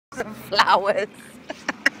some flowers.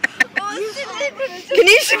 Can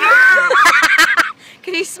you smell?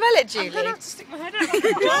 Can you smell it, Julie? I'm gonna have to stick my head out like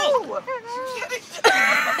a dog.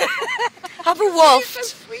 Have a waft.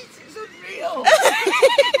 It's so sweet, it's unreal.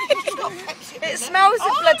 It smells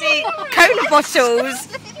of bloody cola bottles.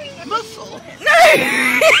 Muscle. No.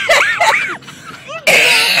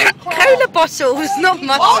 Cola bottles, not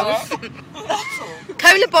muscles.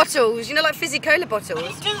 Cola bottles, you know, like fizzy cola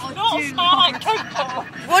bottles. It does not smell like cola.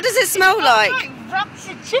 What does it smell like?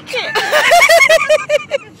 Rancid chicken.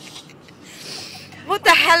 What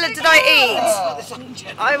the hell did I eat?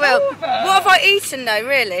 I will. What have I eaten though,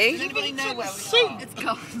 really? Does anybody know where it's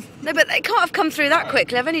gone? No, but they can't have come through that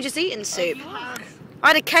quickly. I've only just eaten soup. I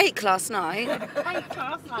had a cake last night.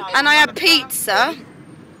 And I had pizza.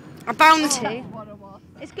 A bounty.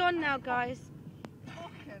 It's gone now, guys.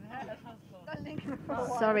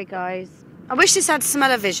 Sorry, guys. I wish this had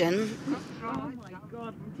smell-o-vision. Oh my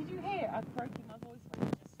god. Did you hear? I've broken my voice just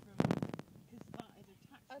because that is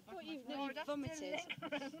attached. I thought you nearly vomited.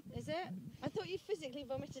 Is it? I thought you physically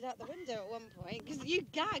vomited out the window at one point because you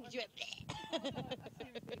gagged. You went.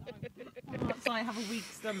 So I have a weak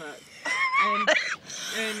stomach.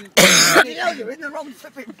 And You know you're in the wrong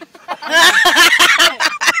flipping.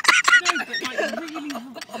 no, but like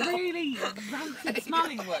really rancid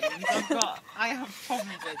smelling ones. I have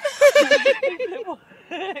problems with.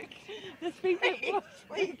 There's people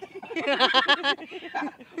at work.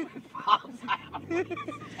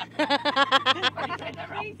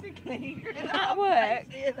 Basically, at work,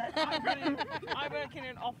 I work in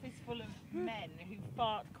an office full of men who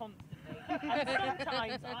fart constantly. And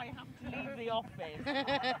sometimes I have to leave the office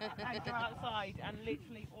and go outside and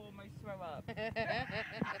literally almost throw up. And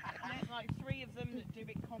there's like 3 of them that do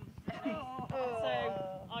it constantly.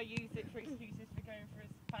 So I use it for excuses for going for a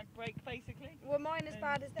fag break, basically. Were mine as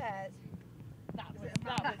bad as theirs?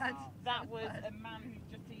 That was a man who's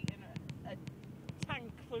just eaten a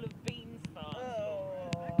tank full of bean spars.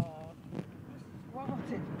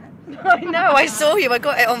 I know, I saw you, I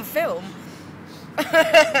got it on film.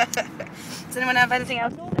 Does anyone have anything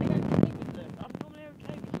else? I'm normally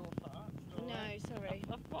okay with your farts. No, sorry.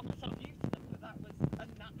 I've got myself used to them, but that was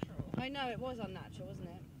unnatural. I know, it was unnatural, wasn't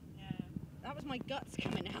it? Yeah. That was my guts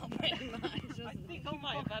coming out pretty much, wasn't I think you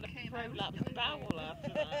might have had a prolapsed bowel after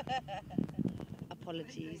that.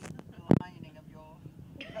 Apologies. Lining of your.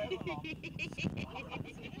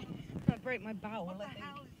 I broke my bowel. What the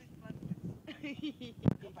hell is this blood?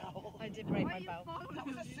 Bowel. I did break my bowel. That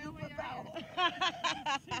was a super bowel.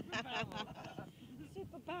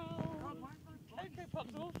 Super bowel. Cocoa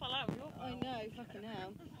Pops all fell out of your bowel. I know, fucking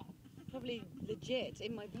hell. Probably legit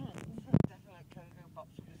in my pants. Definitely Cocoa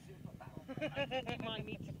Pops with a super bowel. I think you might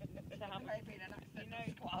need to have Maybe an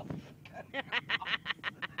accident squab.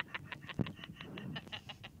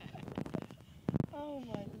 Oh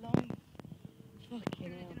my life.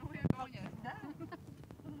 Fucking hell.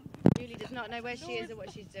 Julie does not know where she is or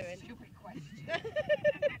what she's doing. Stupid question.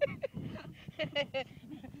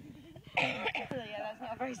 Yeah, that's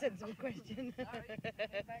not a very sensible question.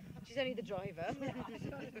 She's only the driver.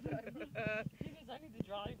 She's only the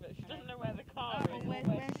driver. She doesn't know where the car is. Where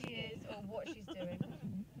she is or what she's doing.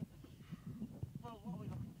 Well, what are we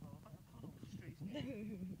looking for? I can't know the streets. Does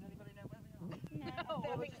anybody know where we are? No,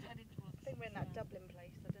 Well, we're just heading towards. I think we're in that Dublin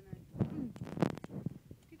place, I don't know.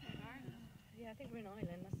 Yeah, I think we're in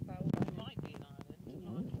Ireland, that's about all. It might be an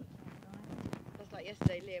island. That's like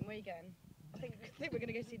yesterday, Liam, where are you going? I think we're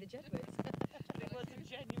going to go see the Jesuits. It was a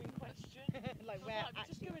genuine question. Like, I was where like, we're just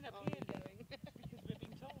actually going up are here we going? because we're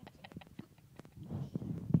being told to.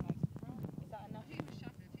 Is that enough? Yeah,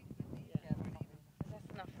 we're not. That's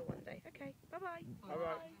enough for one day. Okay, bye-bye.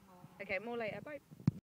 Alright. Okay, more later. Bye.